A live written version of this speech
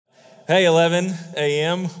Hey, 11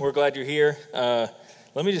 a.m. We're glad you're here.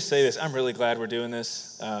 Let me just say this. I'm really glad we're doing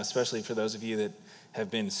this, especially for those of you that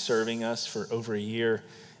have been serving us for over a year,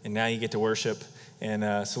 and now you get to worship.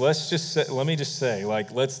 And so let me just say,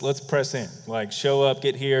 let's press in. Show up,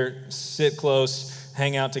 get here, sit close,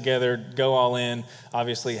 hang out together, go all in.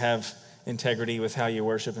 Obviously, have integrity with how you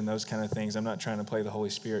worship and those kind of things. I'm not trying to play the Holy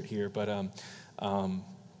Spirit here, but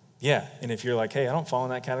yeah, and if you're like, hey, I don't fall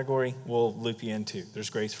in that category, we'll loop you in too.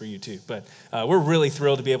 There's grace for you too. But we're really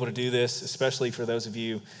thrilled to be able to do this, especially for those of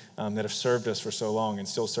you that have served us for so long and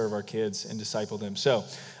still serve our kids and disciple them. So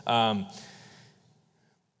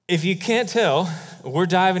if you can't tell, we're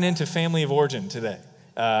diving into Family of Origin today.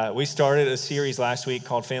 We started a series last week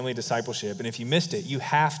called Family Discipleship. And if you missed it, you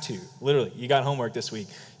have to, literally, you got homework this week.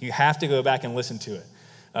 You have to go back and listen to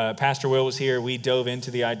it. Pastor Will was here. We dove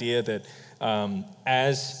into the idea that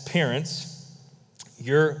as parents,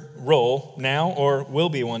 your role now or will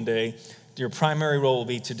be one day, your primary role will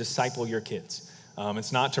be to disciple your kids.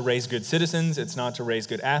 It's not to raise good citizens. It's not to raise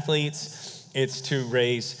good athletes. It's to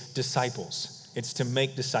raise disciples. It's to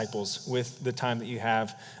make disciples with the time that you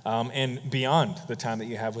have and beyond the time that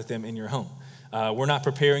you have with them in your home. We're not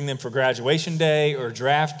preparing them for graduation day or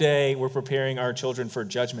draft day. We're preparing our children for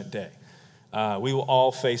judgment day. We will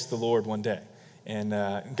all face the Lord one day. And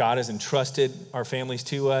God has entrusted our families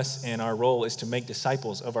to us, and our role is to make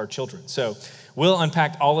disciples of our children. So we'll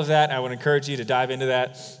unpack all of that. I would encourage you to dive into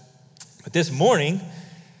that. But this morning,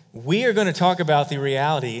 we are going to talk about the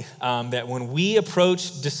reality that when we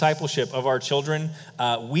approach discipleship of our children,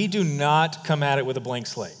 we do not come at it with a blank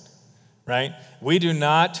slate, right? We do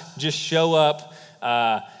not just show up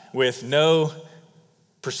with no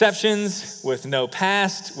perceptions, with no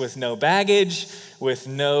past, with no baggage, with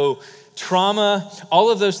no trauma,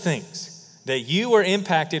 all of those things that you were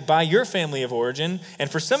impacted by your family of origin.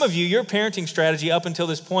 And for some of you, your parenting strategy up until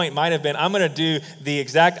this point might have been, I'm going to do the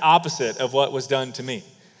exact opposite of what was done to me.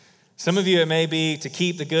 Some of you, it may be to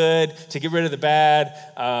keep the good, to get rid of the bad.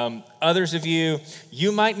 Others of you,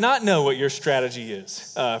 you might not know what your strategy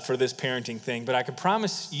is for this parenting thing, but I can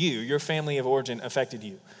promise you, your family of origin affected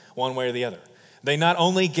you one way or the other. They not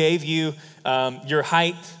only gave you your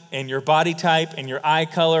height and your body type and your eye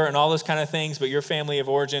color and all those kind of things, but your family of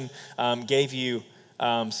origin gave you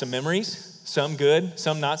some memories, some good,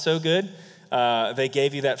 some not so good. They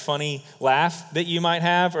gave you that funny laugh that you might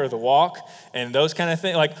have or the walk and those kind of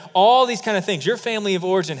things. Like all these kind of things. Your family of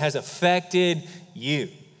origin has affected you.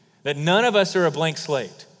 That none of us are a blank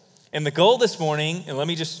slate. And the goal this morning, and let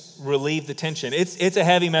me just relieve the tension. It's a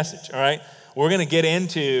heavy message, all right? We're going to get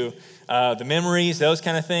into the memories, those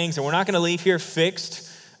kind of things, and we're not going to leave here fixed.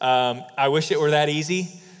 I wish it were that easy.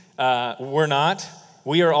 We're not.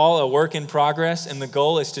 We are all a work in progress, and the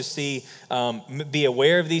goal is to see, be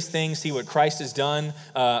aware of these things, see what Christ has done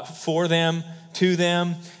for them, to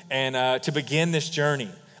them, and to begin this journey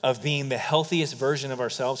of being the healthiest version of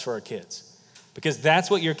ourselves for our kids. Because that's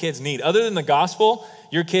what your kids need. Other than the gospel,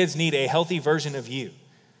 your kids need a healthy version of you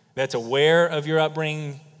that's aware of your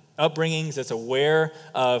upbringings, that's aware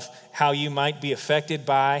of how you might be affected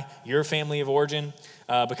by your family of origin,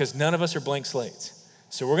 because none of us are blank slates.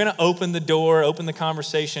 So we're going to open the door, open the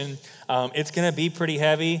conversation. It's going to be pretty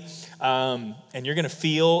heavy, and you're going to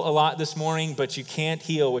feel a lot this morning, but you can't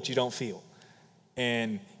heal what you don't feel.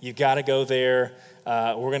 And you've got to go there.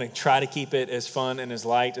 We're going to try to keep it as fun and as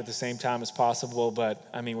light at the same time as possible, but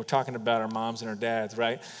I mean, we're talking about our moms and our dads,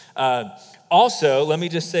 right? Also, let me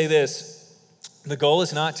just say this. The goal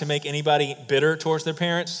is not to make anybody bitter towards their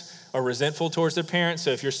parents or resentful towards their parents. So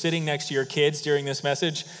if you're sitting next to your kids during this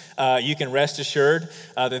message, you can rest assured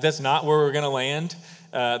that that's not where we're going to land.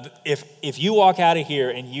 If you walk out of here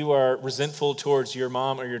and you are resentful towards your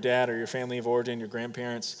mom or your dad or your family of origin, your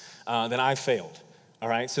grandparents, then I failed. All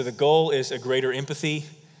right. So the goal is a greater empathy,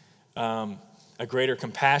 a greater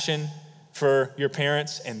compassion for your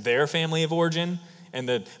parents and their family of origin and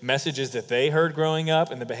the messages that they heard growing up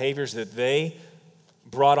and the behaviors that they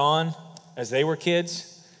brought on as they were kids.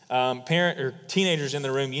 Parent or teenagers in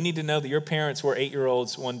the room, you need to know that your parents were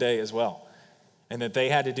 8-year-olds one day as well, and that they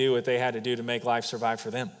had to do what they had to do to make life survive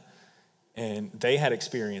for them. And they had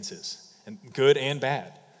experiences, and good and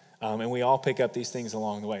bad. And we all pick up these things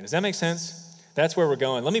along the way. Does that make sense? That's where we're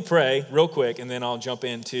going. Let me pray real quick, and then I'll jump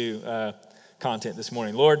into content this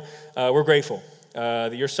morning. Lord, we're grateful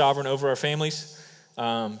that you're sovereign over our families.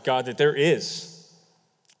 God, that there is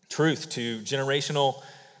truth to generational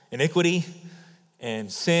iniquity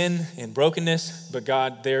and sin and brokenness, but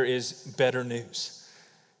God, there is better news.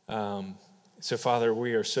 So Father,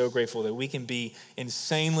 we are so grateful that we can be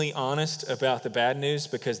insanely honest about the bad news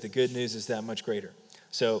because the good news is that much greater.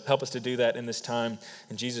 So help us to do that in this time.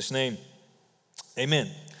 In Jesus' name,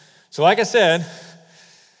 amen. So like I said,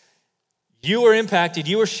 you were impacted,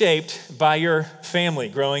 you were shaped by your family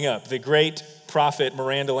growing up. The great prophet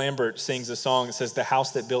Miranda Lambert sings a song that says, "The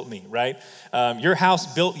house that built me," right? Your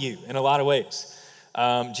house built you in a lot of ways.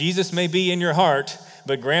 Jesus may be in your heart,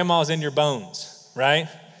 but grandma's in your bones, right?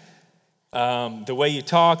 The way you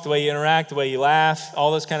talk, the way you interact, the way you laugh,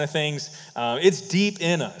 all those kind of things, it's deep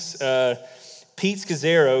in us. Pete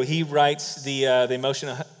Scazzaro, he writes the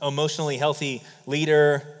emotionally healthy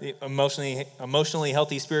leader, the emotionally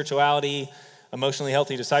healthy spirituality, emotionally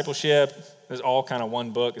healthy discipleship. There's all kind of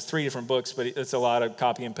one book. It's 3 different books, but it's a lot of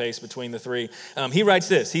copy and paste between the 3. He writes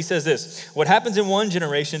this. He says this: "What happens in one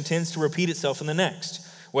generation tends to repeat itself in the next.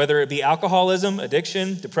 Whether it be alcoholism,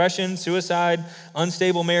 addiction, depression, suicide,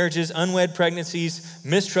 unstable marriages, unwed pregnancies,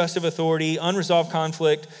 mistrust of authority, unresolved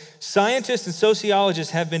conflict, scientists and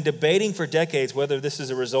sociologists have been debating for decades whether this is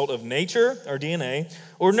a result of nature, our DNA,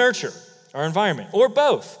 or nurture, our environment, or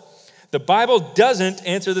both. The Bible doesn't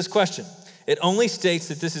answer this question. It only states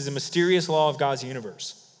that this is a mysterious law of God's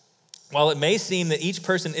universe. While it may seem that each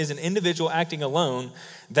person is an individual acting alone,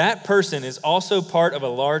 that person is also part of a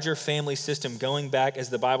larger family system going back, as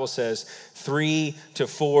the Bible says, 3 to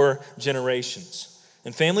 4 generations.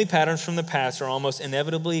 And family patterns from the past are almost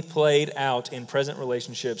inevitably played out in present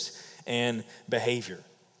relationships and behavior.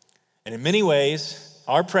 And in many ways,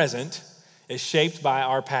 our present is shaped by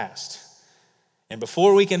our past. And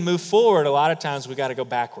before we can move forward, a lot of times we got to go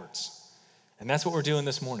backwards. And that's what we're doing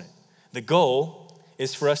this morning. The goal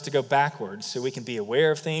is for us to go backwards so we can be aware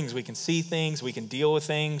of things, we can see things, we can deal with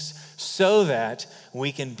things, so that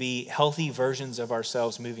we can be healthy versions of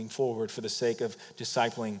ourselves moving forward for the sake of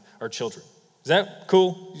discipling our children. Is that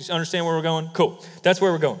cool? You understand where we're going? Cool. That's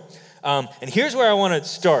where we're going. And here's where I want to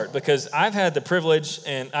start, because I've had the privilege,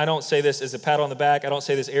 and I don't say this as a pat on the back, I don't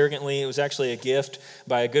say this arrogantly, it was actually a gift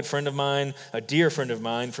by a good friend of mine, a dear friend of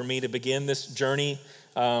mine, for me to begin this journey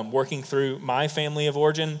working through my family of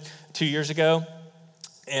origin 2 years ago.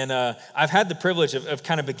 And I've had the privilege of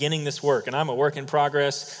kind of beginning this work, and I'm a work in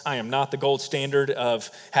progress. I am not the gold standard of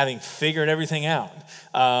having figured everything out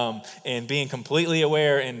and being completely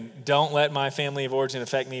aware, and don't let my family of origin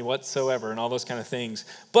affect me whatsoever and all those kind of things.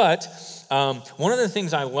 But one of the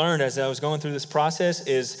things I learned as I was going through this process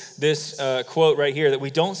is this quote right here, that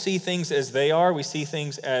we don't see things as they are, we see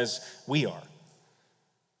things as we are.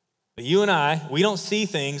 But you and I, we don't see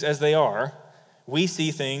things as they are, we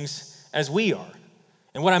see things as we are.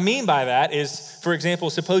 And what I mean by that is, for example,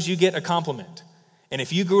 suppose you get a compliment. And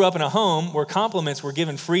if you grew up in a home where compliments were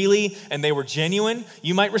given freely and they were genuine,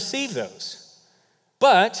 you might receive those.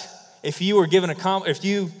 But if you are given a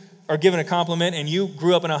compliment and you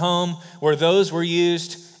grew up in a home where those were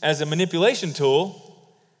used as a manipulation tool,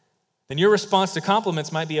 then your response to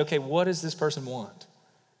compliments might be, okay, what does this person want?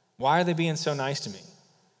 Why are they being so nice to me?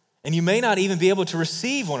 And you may not even be able to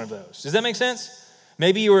receive one of those. Does that make sense?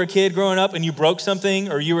 Maybe you were a kid growing up and you broke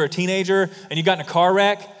something, or you were a teenager and you got in a car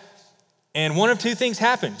wreck, and one of 2 things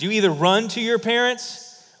happened. You either run to your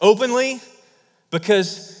parents openly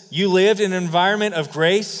because you lived in an environment of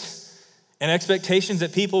grace and expectations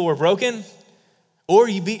that people were broken, or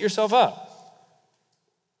you beat yourself up.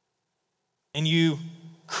 And you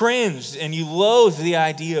cringed and you loathed the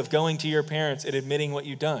idea of going to your parents and admitting what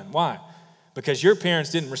you'd done. Why? Because your parents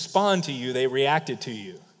didn't respond to you, they reacted to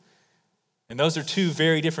you. And those are 2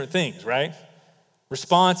 very different things, right?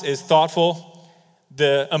 Response is thoughtful.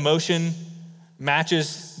 The emotion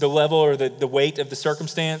matches the level or the weight of the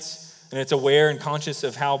circumstance, and it's aware and conscious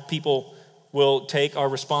of how people will take our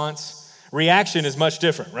response. Reaction is much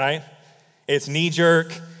different, right? It's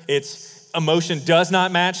knee-jerk. Its emotion does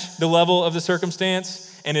not match the level of the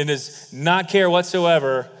circumstance, and it does not care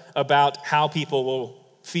whatsoever about how people will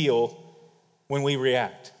feel when we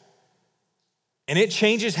react. And it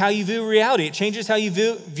changes how you view reality. It changes how you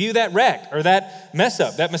view that wreck or that mess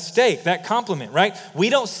up, that mistake, that compliment, right? We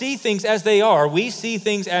don't see things as they are. We see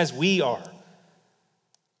things as we are.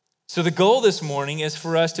 So the goal this morning is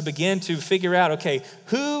for us to begin to figure out, okay,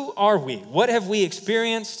 who are we? What have we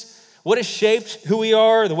experienced? What has shaped who we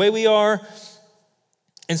are, the way we are,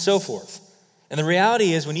 and so forth. And the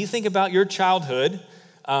reality is, when you think about your childhood,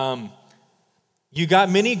 you got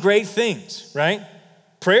many great things, right?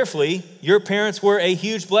 Prayerfully, your parents were a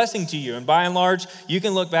huge blessing to you. And by and large, you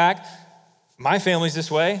can look back, my family's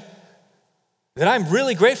this way, that I'm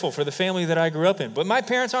really grateful for the family that I grew up in. But my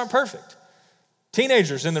parents aren't perfect.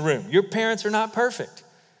 Teenagers in the room, your parents are not perfect.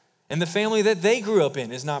 And the family that they grew up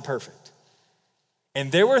in is not perfect.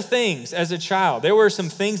 And there were things as a child, there were some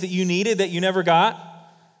things that you needed that you never got.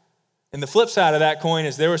 And the flip side of that coin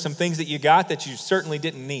is there were some things that you got that you certainly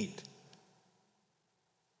didn't need.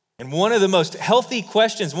 And one of the most healthy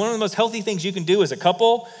questions, one of the most healthy things you can do as a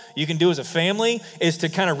couple, you can do as a family, is to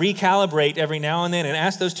kind of recalibrate every now and then and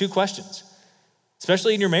ask those two questions,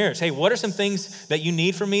 especially in your marriage. Hey, what are some things that you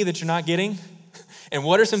need from me that you're not getting? And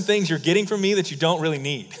what are some things you're getting from me that you don't really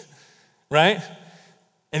need, right?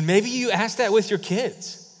 And maybe you ask that with your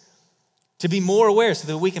kids to be more aware so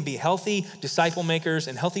that we can be healthy disciple makers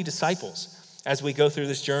and healthy disciples as we go through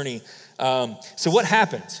this journey. So what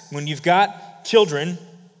happens when you've got children?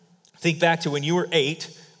 Think back to when you were 8,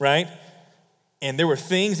 right? And there were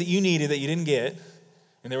things that you needed that you didn't get,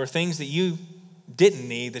 and there were things that you didn't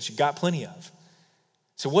need that you got plenty of.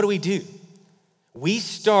 So what do? We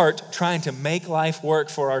start trying to make life work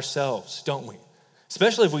for ourselves, don't we?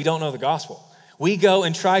 Especially if we don't know the gospel. We go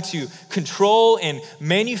and try to control and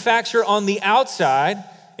manufacture on the outside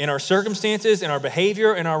in our circumstances, in our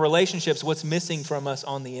behavior, in our relationships, what's missing from us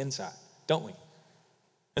on the inside, don't we?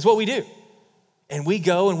 That's what we do. And we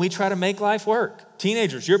go and we try to make life work.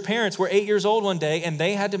 Teenagers, your parents were 8 years old one day and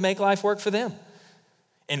they had to make life work for them.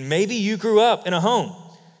 And maybe you grew up in a home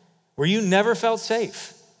where you never felt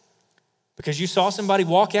safe because you saw somebody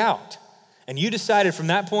walk out and you decided from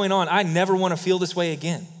that point on, I never want to feel this way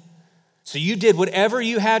again. So you did whatever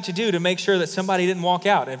you had to do to make sure that somebody didn't walk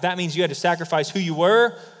out. And if that means you had to sacrifice who you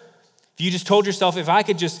were, if you just told yourself, if I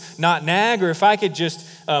could just not nag, or if I could just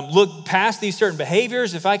look past these certain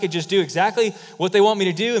behaviors, if I could just do exactly what they want me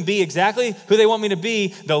to do and be exactly who they want me to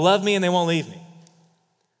be, they'll love me and they won't leave me.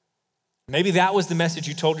 Maybe that was the message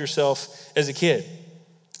you told yourself as a kid.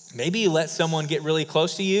 Maybe you let someone get really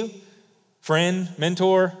close to you, friend,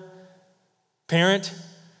 mentor, parent,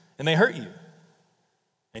 and they hurt you.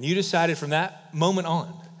 And you decided from that moment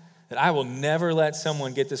on that I will never let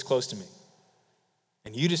someone get this close to me.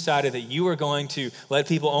 And you decided that you were going to let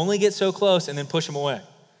people only get so close and then push them away.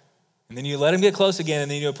 And then you let them get close again and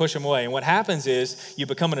then you push them away. And what happens is you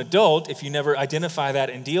become an adult if you never identify that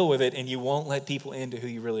and deal with it, and you won't let people into who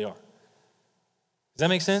you really are. Does that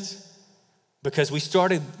make sense? Because we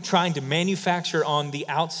started trying to manufacture on the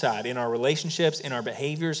outside in our relationships, in our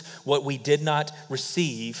behaviors, what we did not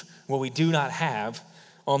receive, what we do not have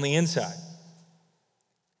on the inside.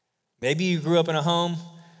 Maybe you grew up in a home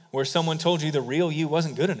where someone told you the real you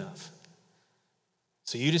wasn't good enough.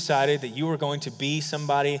 So you decided that you were going to be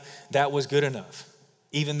somebody that was good enough,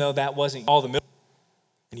 even though that wasn't all the middle.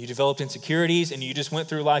 And you developed insecurities and you just went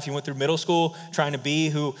through life. You went through middle school trying to be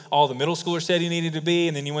who all the middle schoolers said you needed to be.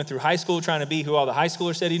 And then you went through high school trying to be who all the high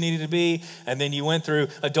schoolers said you needed to be. And then you went through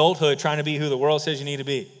adulthood trying to be who the world says you need to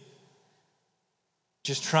be.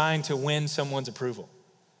 Just trying to win someone's approval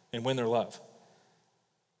and win their love.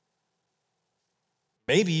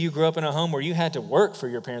 Maybe you grew up in a home where you had to work for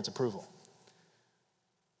your parents' approval.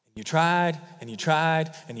 You tried and you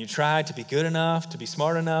tried and you tried to be good enough, to be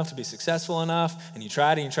smart enough, to be successful enough, and you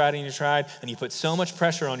tried and you tried and you tried, and you put so much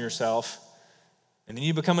pressure on yourself, and then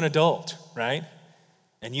you become an adult, right?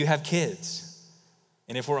 And you have kids.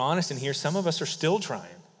 And if we're honest in here, some of us are still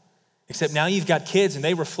trying, except now you've got kids and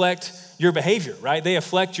they reflect your behavior, right? They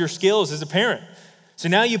reflect your skills as a parent. So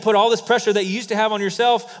now you put all this pressure that you used to have on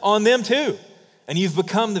yourself on them too. And you've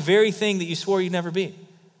become the very thing that you swore you'd never be.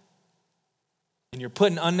 And you're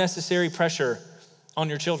putting unnecessary pressure on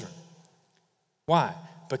your children. Why?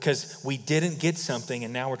 Because we didn't get something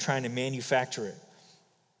and now we're trying to manufacture it.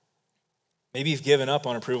 Maybe you've given up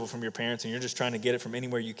on approval from your parents and you're just trying to get it from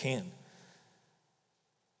anywhere you can.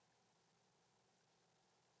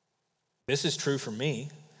 This is true for me.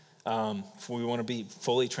 If we want to be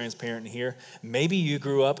fully transparent here, maybe you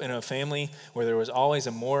grew up in a family where there was always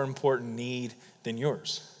a more important need than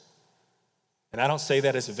yours. And I don't say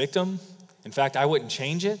that as a victim. In fact, I wouldn't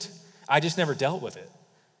change it. I just never dealt with it.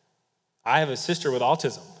 I have a sister with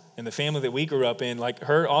autism, and the family that we grew up in, like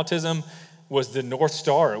her autism was the North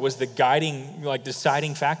Star. It was the guiding,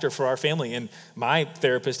 deciding factor for our family. And my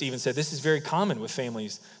therapist even said this is very common with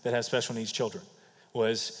families that have special needs children.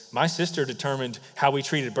 Was my sister determined how we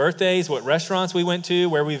treated birthdays, what restaurants we went to,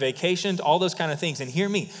 where we vacationed, all those kind of things. And hear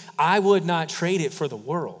me, I would not trade it for the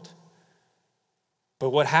world.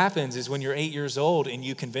 But what happens is when you're 8 years old and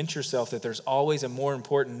you convince yourself that there's always a more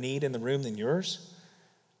important need in the room than yours,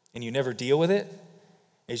 and you never deal with it,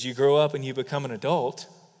 as you grow up and you become an adult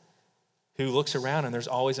who looks around and there's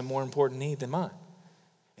always a more important need than mine.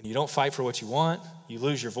 And you don't fight for what you want, you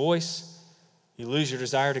lose your voice, you lose your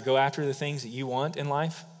desire to go after the things that you want in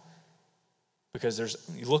life, because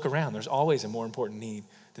you look around, there's always a more important need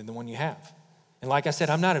than the one you have. And like I said,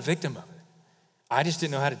 I'm not a victim of it. I just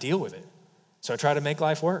didn't know how to deal with it. So I try to make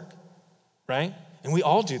life work, right? And we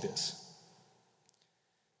all do this.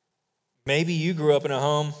 Maybe you grew up in a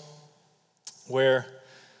home where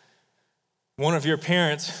one of your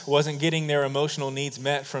parents wasn't getting their emotional needs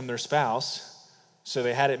met from their spouse, so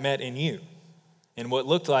they had it met in you. And what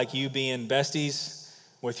looked like you being besties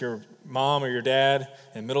with your mom or your dad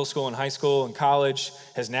in middle school and high school and college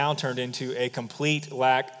has now turned into a complete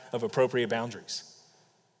lack of appropriate boundaries.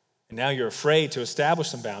 And now you're afraid to establish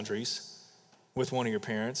some boundaries with one of your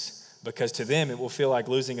parents because to them it will feel like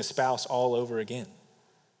losing a spouse all over again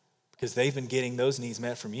because they've been getting those needs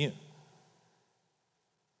met from you.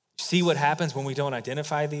 See what happens when we don't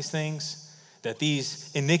identify these things? That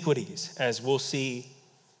these iniquities, as we'll see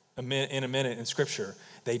in a minute in Scripture,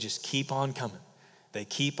 they just keep on coming. They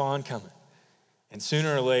keep on coming. And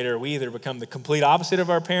sooner or later, we either become the complete opposite of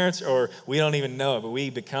our parents or we don't even know it, but we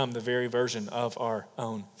become the very version of our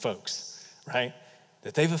own folks, right?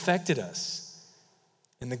 That they've affected us.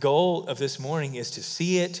 And the goal of this morning is to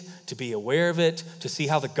see it, to be aware of it, to see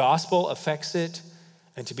how the gospel affects it,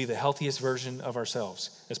 and to be the healthiest version of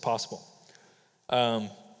ourselves as possible. There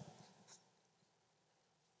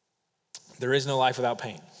is no life without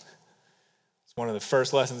pain. It's one of the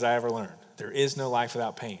first lessons I ever learned. There is no life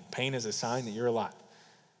without pain. Pain is a sign that you're alive.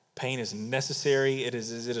 Pain is necessary. It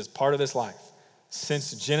is part of this life.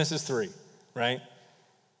 Since Genesis 3, right?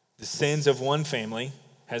 The sins of one family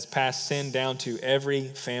has passed sin down to every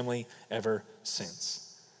family ever since.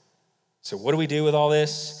 So what do we do with all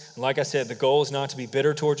this? And like I said, the goal is not to be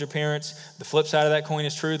bitter towards your parents. The flip side of that coin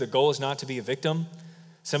is true. The goal is not to be a victim.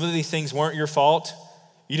 Some of these things weren't your fault.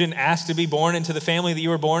 You didn't ask to be born into the family that you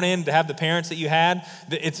were born in, to have the parents that you had.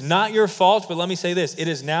 It's not your fault, but let me say this. It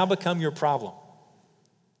has now become your problem.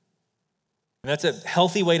 And that's a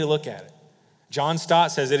healthy way to look at it. John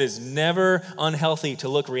Stott says it is never unhealthy to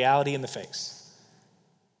look reality in the face.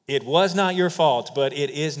 It was not your fault, but it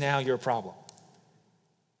is now your problem.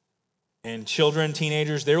 And children,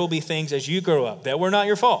 teenagers, there will be things as you grow up that were not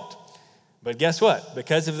your fault. But guess what?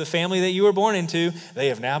 Because of the family that you were born into, they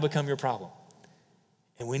have now become your problem.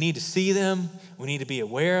 And we need to see them. We need to be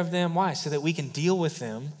aware of them. Why? So that we can deal with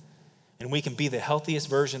them and we can be the healthiest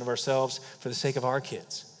version of ourselves for the sake of our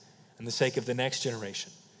kids and the sake of the next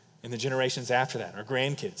generation and the generations after that, our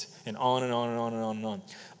grandkids, and on and on and on and on and on.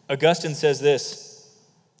 Augustine says this.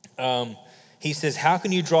 He says, how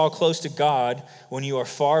can you draw close to God when you are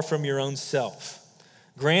far from your own self?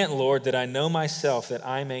 Grant, Lord, that I know myself, that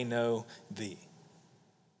I may know thee.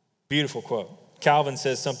 Beautiful quote. Calvin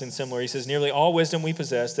says something similar. He says, nearly all wisdom we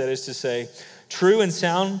possess, that is to say, true and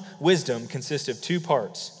sound wisdom consists of two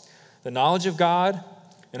parts, the knowledge of God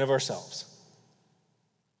and of ourselves.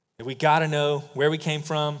 And we got to know where we came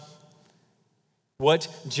from, what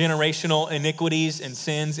generational iniquities and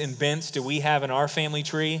sins and bents do we have in our family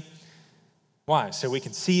tree. Why? So we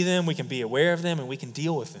can see them, we can be aware of them, and we can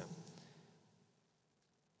deal with them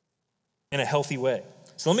in a healthy way.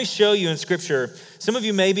 So let me show you in Scripture. Some of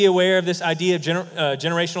you may be aware of this idea of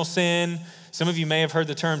generational sin. Some of you may have heard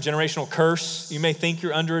the term generational curse. You may think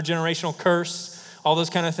you're under a generational curse, all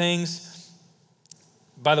those kind of things.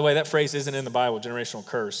 By the way, that phrase isn't in the Bible, generational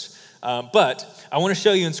curse. But I want to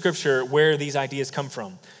show you in Scripture where these ideas come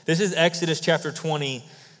from. This is Exodus chapter 20,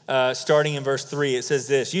 starting in verse 3, it says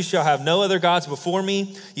this, you shall have no other gods before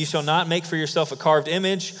me. You shall not make for yourself a carved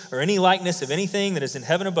image or any likeness of anything that is in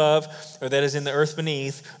heaven above or that is in the earth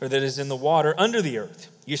beneath or that is in the water under the earth.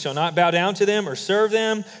 You shall not bow down to them or serve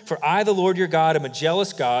them, for I, the Lord your God, am a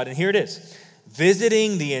jealous God. And here it is,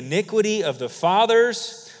 visiting the iniquity of the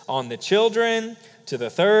fathers on the children to the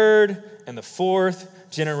third and the fourth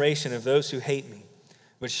generation of those who hate me,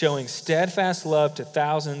 but showing steadfast love to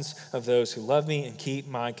thousands of those who love me and keep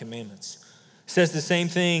my commandments. It says the same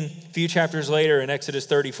thing a few chapters later in Exodus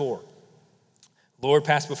 34. Lord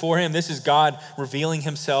passed before him. This is God revealing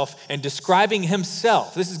himself and describing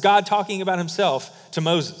himself. This is God talking about himself to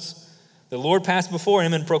Moses. The Lord passed before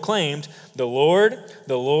him and proclaimed, the Lord,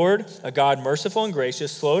 a God merciful and gracious,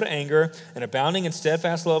 slow to anger, and abounding in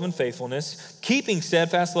steadfast love and faithfulness, keeping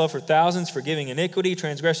steadfast love for thousands, forgiving iniquity,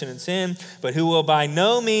 transgression, and sin, but who will by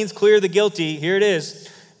no means clear the guilty. Here it is,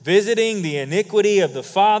 visiting the iniquity of the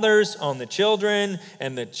fathers on the children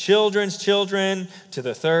and the children's children to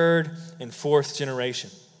the third and fourth generation.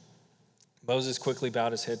 Moses quickly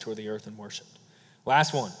bowed his head toward the earth and worshiped.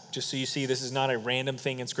 Last one, just so you see this is not a random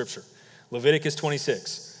thing in Scripture. Leviticus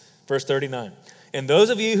 26, verse 39. And those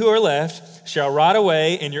of you who are left shall rot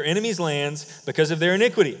away in your enemies' lands because of their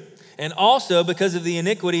iniquity. And also because of the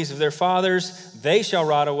iniquities of their fathers, they shall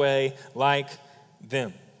rot away like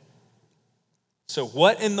them. So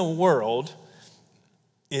what in the world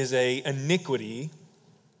is a iniquity,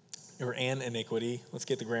 or an iniquity, let's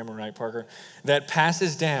get the grammar right, Parker, that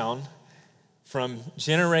passes down from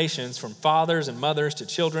generations, from fathers and mothers to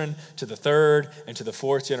children, to the third and to the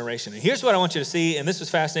fourth generation. And here's what I want you to see, and this was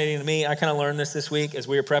fascinating to me. I kind of learned this week as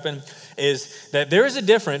we were prepping, is that there is a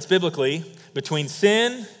difference biblically between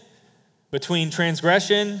sin, between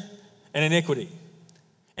transgression, and iniquity.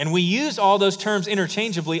 And we use all those terms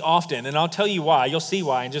interchangeably often, and I'll tell you why. You'll see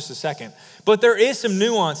why in just a second. But there is some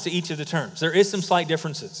nuance to each of the terms. There is some slight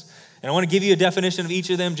differences. And I want to give you a definition of each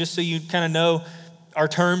of them just so you kind of know our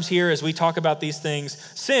terms here as we talk about these things.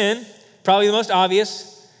 Sin, probably the most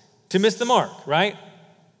obvious, to miss the mark, right?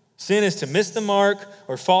 Sin is to miss the mark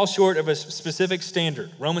or fall short of a specific standard.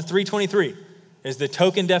 Romans 3:23 is the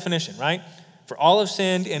token definition, right? For all have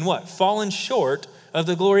sinned and what? Fallen short of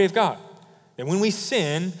the glory of God. And when we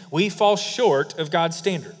sin, we fall short of God's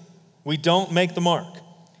standard. We don't make the mark.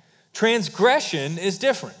 Transgression is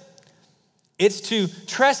different. It's to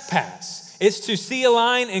trespass. It's to see a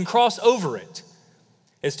line and cross over it.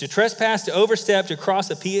 It's to trespass, to overstep, to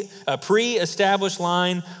cross a pre-established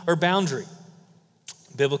line or boundary.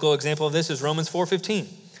 Biblical example of this is Romans 4:15.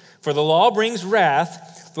 For the law brings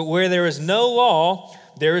wrath, but where there is no law,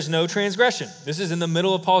 there is no transgression. This is in the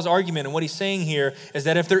middle of Paul's argument, and what he's saying here is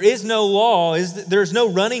that if there is no law, there's no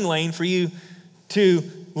running lane for you to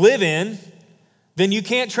live in, then you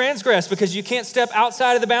can't transgress because you can't step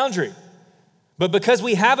outside of the boundary. But because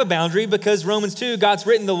we have a boundary, because Romans 2, God's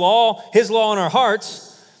written the law, his law in our hearts,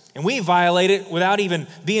 and we violate it without even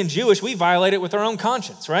being Jewish, we violate it with our own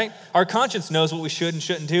conscience, right? Our conscience knows what we should and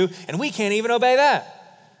shouldn't do, and we can't even obey that.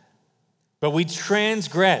 But we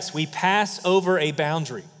transgress, we pass over a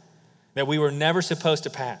boundary that we were never supposed to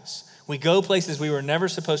pass. We go places we were never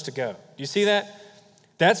supposed to go. Do you see that?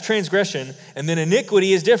 That's transgression, and then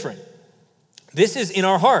iniquity is different. This is in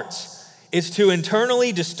our hearts. It's to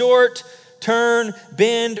internally distort, turn,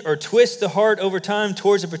 bend, or twist the heart over time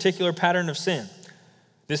towards a particular pattern of sin.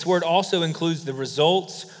 This word also includes the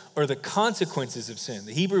results or the consequences of sin.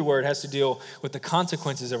 The Hebrew word has to deal with the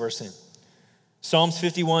consequences of our sin. Psalms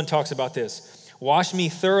 51 talks about this. Wash me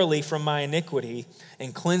thoroughly from my iniquity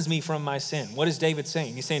and cleanse me from my sin. What is David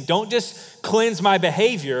saying? He's saying, don't just cleanse my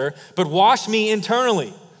behavior, but wash me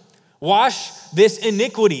internally. Wash this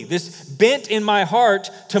iniquity, this bent in my heart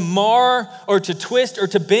to mar or to twist or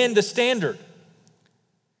to bend the standard.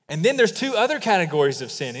 And then there's two other categories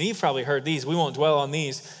of sin, and you've probably heard these. We won't dwell on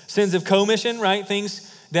these. Sins of commission, right?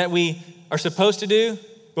 Things that we are supposed to do,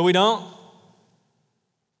 but we don't.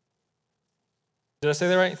 Did I say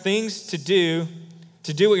that right? Things to do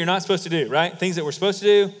what you're not supposed to do, right? Things that we're supposed to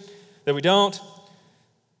do, that we don't.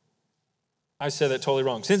 I said that totally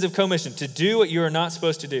wrong. Sins of commission, to do what you are not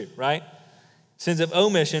supposed to do, right? Sins of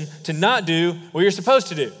omission, to not do what you're supposed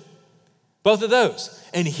to do. Both of those.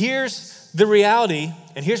 And here's the reality,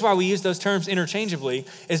 and here's why we use those terms interchangeably,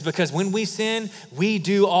 is because when we sin, we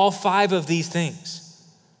do all five of these things.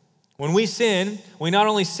 When we sin, we not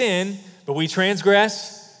only sin, but we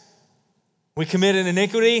transgress, we commit an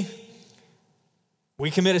iniquity,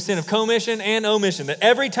 we commit a sin of commission and omission. That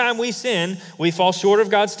every time we sin, we fall short of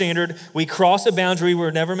God's standard, we cross a boundary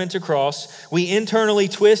we're never meant to cross, we internally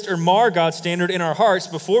twist or mar God's standard in our hearts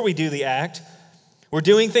before we do the act. We're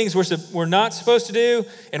doing things we're not supposed to do,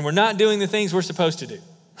 and we're not doing the things we're supposed to do,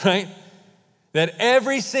 right? That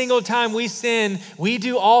every single time we sin, we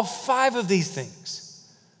do all five of these things.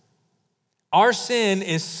 Our sin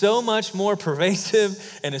is so much more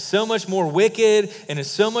pervasive and is so much more wicked and is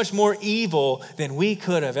so much more evil than we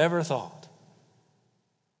could have ever thought.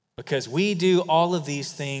 Because we do all of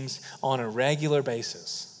these things on a regular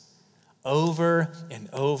basis. Over and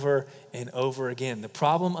over and over again. The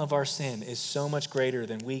problem of our sin is so much greater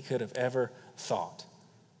than we could have ever thought.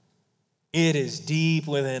 It is deep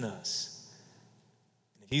within us.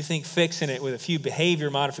 If you think fixing it with a few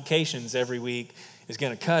behavior modifications every week is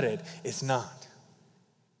going to cut it, it's not.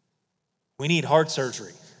 We need heart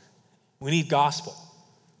surgery. We need gospel.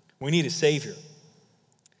 We need a Savior.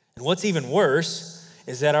 And what's even worse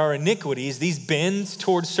is that our iniquities, these bends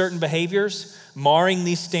towards certain behaviors, marring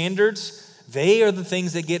these standards, they are the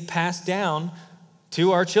things that get passed down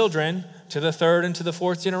to our children, to the third and to the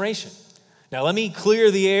fourth generation. Now, let me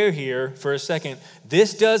clear the air here for a second.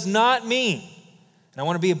 This does not mean, and I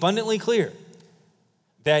want to be abundantly clear,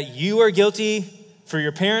 that you are guilty for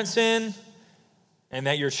your parents' sin and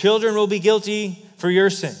that your children will be guilty for your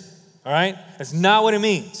sin, all right? That's not what it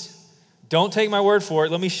means. Don't take my word for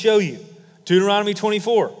it. Let me show you. Deuteronomy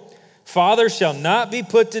 24. Fathers shall not be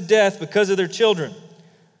put to death because of their children,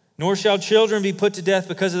 nor shall children be put to death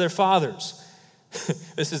because of their fathers.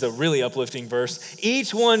 This is a really uplifting verse.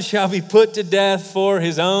 Each one shall be put to death for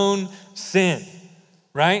his own sin,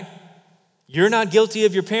 right? You're not guilty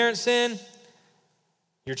of your parents' sin,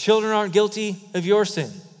 Your children aren't guilty of your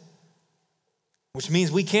sin, which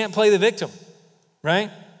means we can't play the victim,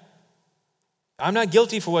 right? I'm not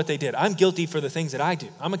guilty for what they did. I'm guilty for the things that I do.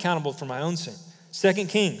 I'm accountable for my own sin. 2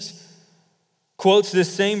 Kings quotes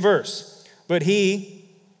this same verse. But he,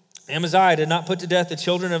 Amaziah, did not put to death the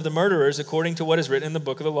children of the murderers according to what is written in the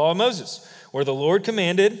book of the law of Moses, where the Lord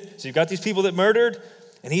commanded. So you've got these people that murdered,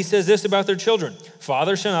 and he says this about their children.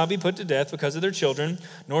 Fathers shall not be put to death because of their children,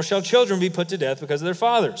 nor shall children be put to death because of their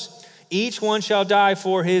fathers. Each one shall die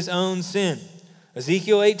for his own sin.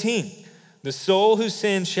 Ezekiel 18, the soul who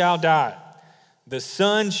sins shall die. The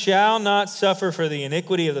son shall not suffer for the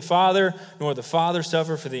iniquity of the father, nor the father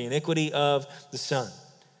suffer for the iniquity of the son.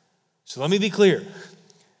 So let me be clear.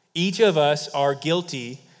 Each of us are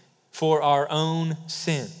guilty for our own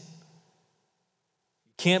sin.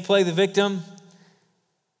 You can't play the victim,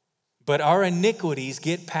 but our iniquities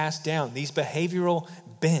get passed down. These behavioral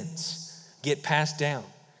bents get passed down.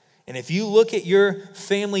 And if you look at your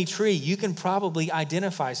family tree, you can probably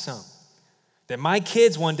identify some. That my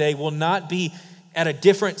kids one day will not be at a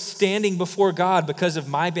different standing before God because of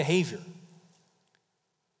my behavior.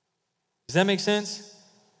 Does that make sense?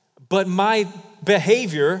 But my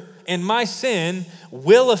behavior and my sin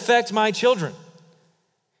will affect my children.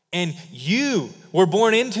 And you were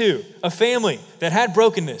born into a family that had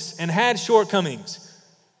brokenness and had shortcomings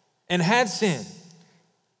and had sin.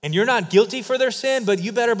 And you're not guilty for their sin, but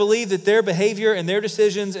you better believe that their behavior and their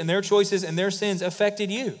decisions and their choices and their sins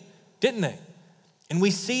affected you, didn't they? And we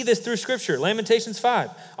see this through Scripture. Lamentations 5,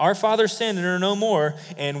 our fathers sinned and are no more,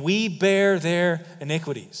 and we bear their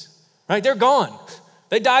iniquities. Right? They're gone.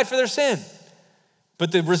 They died for their sin.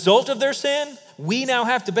 But the result of their sin, we now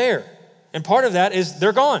have to bear. And part of that is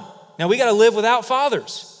they're gone. Now we got to live without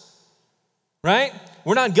fathers. Right?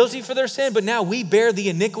 We're not guilty for their sin, but now we bear the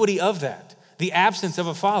iniquity of that, the absence of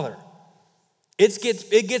a father. It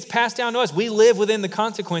gets passed down to us. We live within the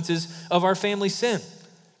consequences of our family sin.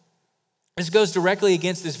 This goes directly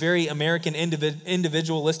against this very American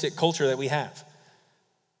individualistic culture that we have.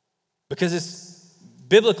 Because it's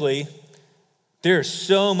biblically, there's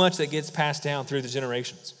so much that gets passed down through the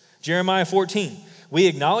generations. Jeremiah 14, we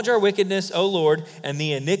acknowledge our wickedness, O Lord, and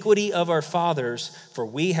the iniquity of our fathers, for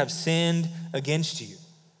we have sinned against you.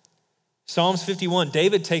 Psalms 51,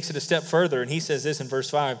 David takes it a step further, and he says this in verse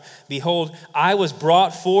 5, behold, I was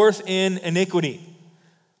brought forth in iniquity,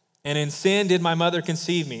 and in sin did my mother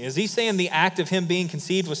conceive me. Is he saying the act of him being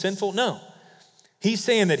conceived was sinful? No. He's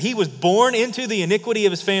saying that he was born into the iniquity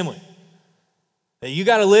of his family. That you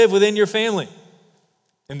got to live within your family.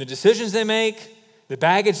 And the decisions they make, the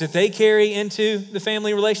baggage that they carry into the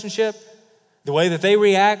family relationship, the way that they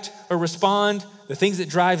react or respond, the things that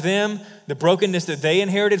drive them, the brokenness that they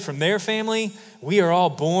inherited from their family, we are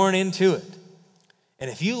all born into it.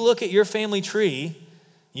 And if you look at your family tree,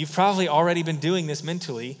 you've probably already been doing this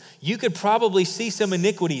mentally. You could probably see some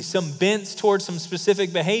iniquities, some bents towards some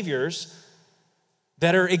specific behaviors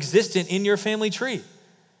that are existent in your family tree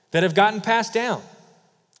that have gotten passed down.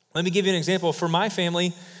 Let me give you an example. For my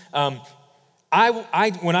family, when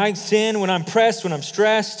I sin, when I'm pressed, when I'm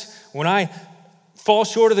stressed, when I fall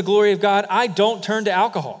short of the glory of God, I don't turn to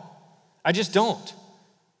alcohol. I just don't,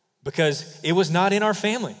 because it was not in our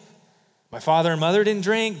family. My father and mother didn't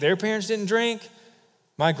drink. Their parents didn't drink.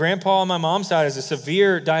 My grandpa on my mom's side is a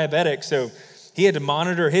severe diabetic, so he had to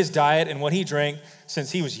monitor his diet and what he drank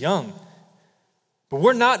since he was young. But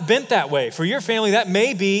we're not bent that way. For your family, that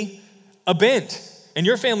may be a bent in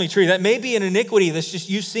your family tree. That may be an iniquity that's just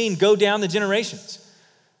you've seen go down the generations.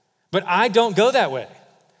 But I don't go that way.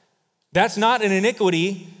 That's not an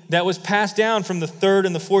iniquity that was passed down from the third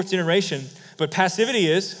and the fourth generation, but passivity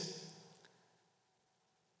is.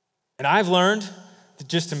 And I've learned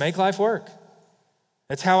just to make life work.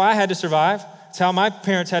 That's how I had to survive. That's how my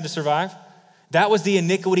parents had to survive. That was the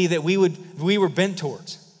iniquity that we were bent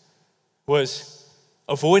towards, was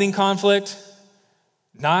avoiding conflict,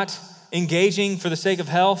 not engaging for the sake of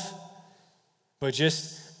health, but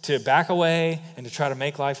just to back away and to try to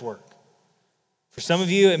make life work. For some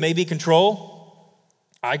of you, it may be control.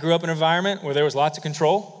 I grew up in an environment where there was lots of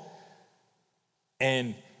control,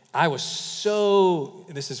 and I was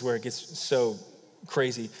this is where it gets so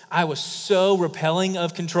crazy. I was so repelling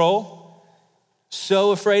of control,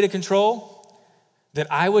 so afraid of control, that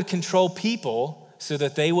I would control people so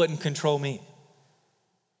that they wouldn't control me.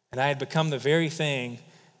 And I had become the very thing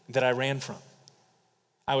that I ran from.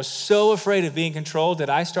 I was so afraid of being controlled that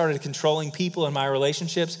I started controlling people in my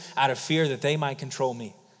relationships out of fear that they might control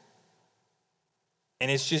me. And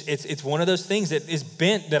it's one of those things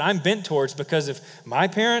that I'm bent towards because of my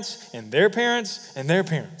parents and their parents and their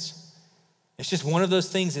parents. It's just one of those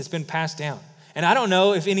things that's been passed down. And I don't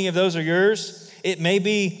know if any of those are yours. It may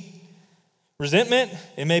be resentment,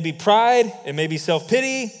 it may be pride, it may be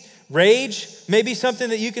self-pity, rage, maybe something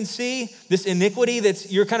that you can see, this iniquity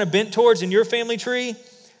that's you're kind of bent towards in your family tree,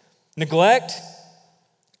 neglect,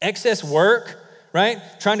 excess work, right?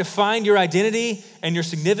 Trying to find your identity and your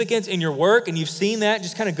significance in your work, and you've seen that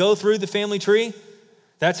just kind of go through the family tree.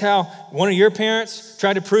 That's how one of your parents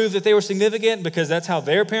tried to prove that they were significant because that's how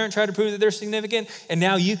their parent tried to prove that they're significant. And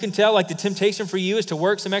now you can tell, like, the temptation for you is to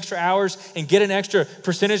work some extra hours and get an extra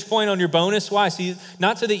percentage point on your bonus. Why?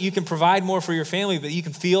 Not so that you can provide more for your family, but you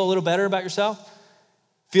can feel a little better about yourself,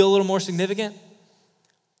 feel a little more significant.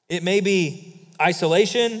 It may be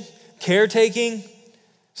isolation, caretaking,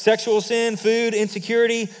 sexual sin, food,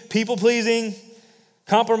 insecurity, people-pleasing,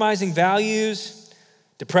 compromising values,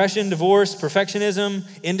 depression, divorce, perfectionism,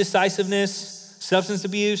 indecisiveness, substance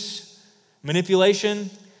abuse,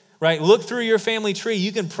 manipulation, right? Look through your family tree.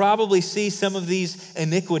 You can probably see some of these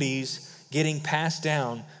iniquities getting passed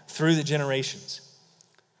down through the generations.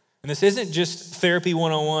 And this isn't just therapy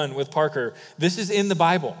 101 with Parker. This is in the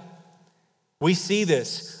Bible. We see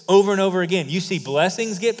this over and over again. You see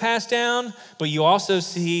blessings get passed down, but you also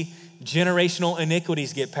see generational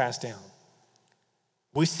iniquities get passed down.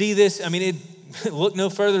 We see this, look no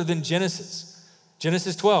further than Genesis.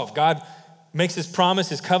 Genesis 12, God makes his promise,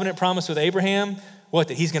 his covenant promise with Abraham. What?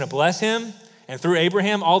 That he's gonna bless him, and through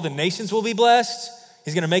Abraham, all the nations will be blessed.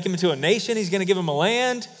 He's gonna make him into a nation, he's gonna give him a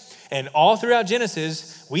land. And all throughout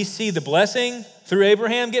Genesis, we see the blessing through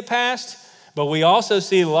Abraham get passed, but we also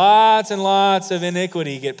see lots and lots of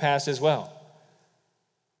iniquity get passed as well.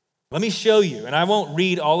 Let me show you, and I won't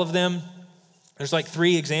read all of them. There's like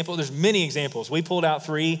 3 examples. There's many examples. We pulled out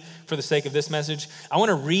 3 for the sake of this message. I want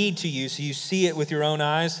to read to you so you see it with your own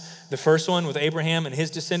eyes. The first one with Abraham and his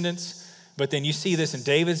descendants, but then you see this in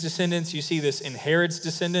David's descendants. You see this in Herod's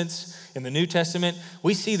descendants in the New Testament.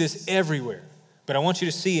 We see this everywhere, but I want you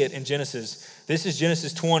to see it in Genesis. This is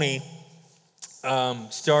Genesis 20,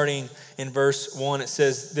 starting in verse 1. It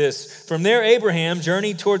says this: From there Abraham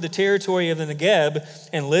journeyed toward the territory of the Negeb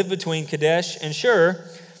and lived between Kadesh and Shur.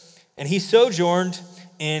 And he sojourned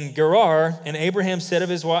in Gerar, and Abraham said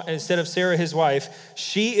of Sarah his wife,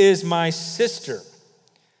 "She is my sister."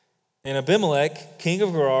 And Abimelech, king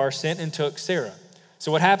of Gerar, sent and took Sarah.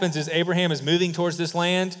 So what happens is Abraham is moving towards this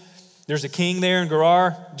land. There's a king there in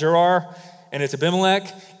Gerar, and it's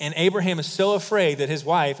Abimelech. And Abraham is so afraid that his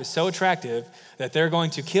wife is so attractive that they're going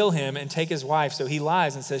to kill him and take his wife. So he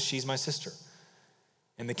lies and says, "She's my sister."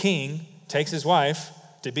 And the king takes his wife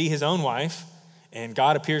to be his own wife. And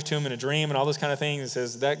God appears to him in a dream and all those kind of things and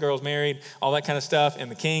says, that girl's married, all that kind of stuff.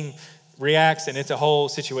 And the king reacts, and it's a whole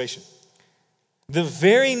situation. The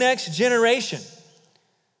very next generation,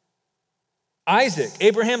 Isaac,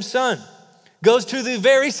 Abraham's son, goes to the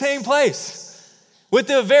very same place with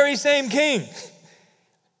the very same king.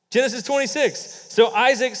 Genesis 26. So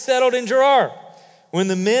Isaac settled in Gerar. When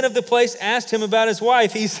the men of the place asked him about his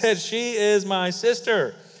wife, he said, "She is my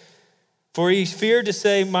sister." For he feared to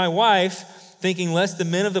say, "my wife," thinking lest the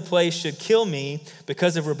men of the place should kill me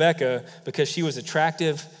because of Rebekah, because she was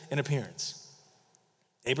attractive in appearance.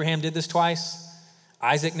 Abraham did this twice.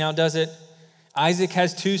 Isaac now does it. Isaac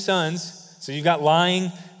has 2 sons. So you've got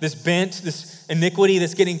lying, this bent, this iniquity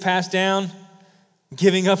that's getting passed down,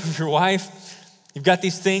 giving up of your wife. You've got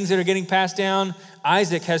these things that are getting passed down.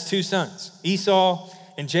 Isaac has 2 sons, Esau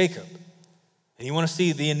and Jacob. And you want to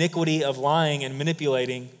see the iniquity of lying and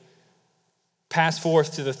manipulating pass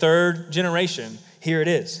forth to the 3rd generation. Here it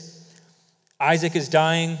is. Isaac is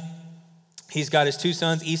dying. He's got his 2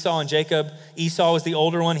 sons, Esau and Jacob. Esau was the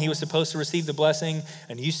older one. He was supposed to receive the blessing.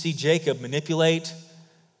 And you see Jacob manipulate,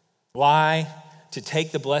 lie, to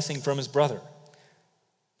take the blessing from his brother.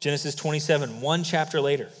 Genesis 27, 1 chapter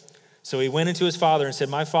later. So he went into his father and said,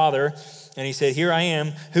 "My father," and he said, "Here I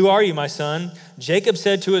am. Who are you, my son?" Jacob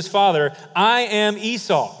said to his father, "I am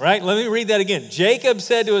Esau," right? Let me read that again. Jacob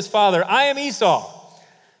said to his father, "I am Esau,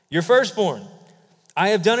 your firstborn. I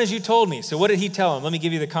have done as you told me." So what did he tell him? Let me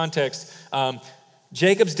give you the context.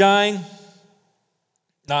 Jacob's dying.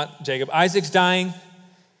 Not Jacob. Isaac's dying.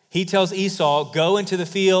 He tells Esau, "Go into the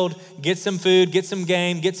field, get some food, get some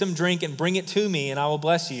game, get some drink, and bring it to me, and I will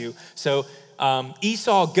bless you." So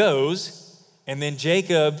Esau goes, and then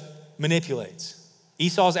Jacob manipulates.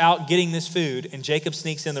 Esau's out getting this food, and Jacob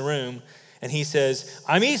sneaks in the room, and he says,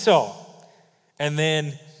 "I'm Esau." And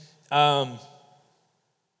then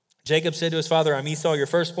Jacob said to his father, "I'm Esau, your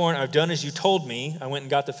firstborn. I've done as you told me. I went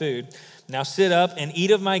and got the food. Now sit up and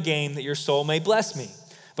eat of my game, that your soul may bless me."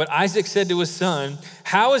 But Isaac said to his son,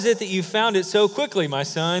 "How is it that you found it so quickly, my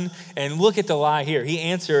son?" And look at the lie here. He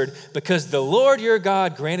answered, "Because the Lord your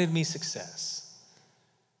God granted me success."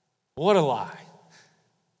 What a lie.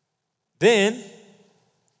 Then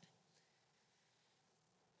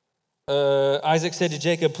Isaac said to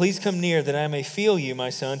Jacob, please come near that I may feel you, my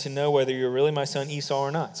son, to know whether you're really my son Esau or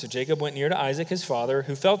not. So Jacob went near to Isaac, his father,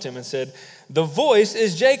 who felt him and said, the voice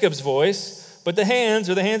is Jacob's voice, but the hands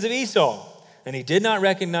are the hands of Esau. And he did not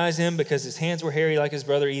recognize him because his hands were hairy like his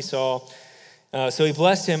brother Esau. So he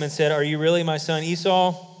blessed him and said, are you really my son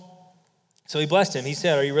Esau? So he blessed him. He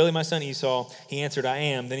said, are you really my son Esau? He answered, I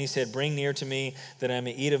am. Then he said, bring near to me that I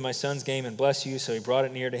may eat of my son's game and bless you. So he brought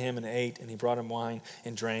it near to him and ate, and he brought him wine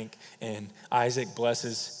and drank. And Isaac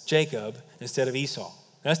blesses Jacob instead of Esau.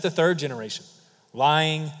 That's the third generation.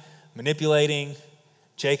 Lying, manipulating.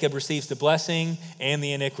 Jacob receives the blessing and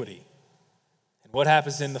the iniquity. And what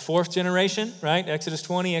happens in the fourth generation, right? Exodus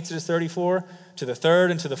 20, Exodus 34. To the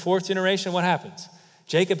third and to the fourth generation, what happens?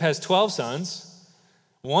 Jacob has 12 sons,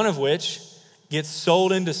 one of which gets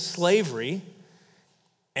sold into slavery,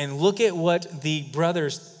 and look at what the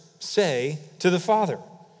brothers say to the father.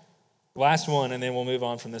 Last one, and then we'll move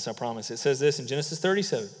on from this, I promise. It says this in Genesis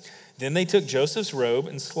 37. Then they took Joseph's robe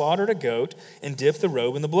and slaughtered a goat and dipped the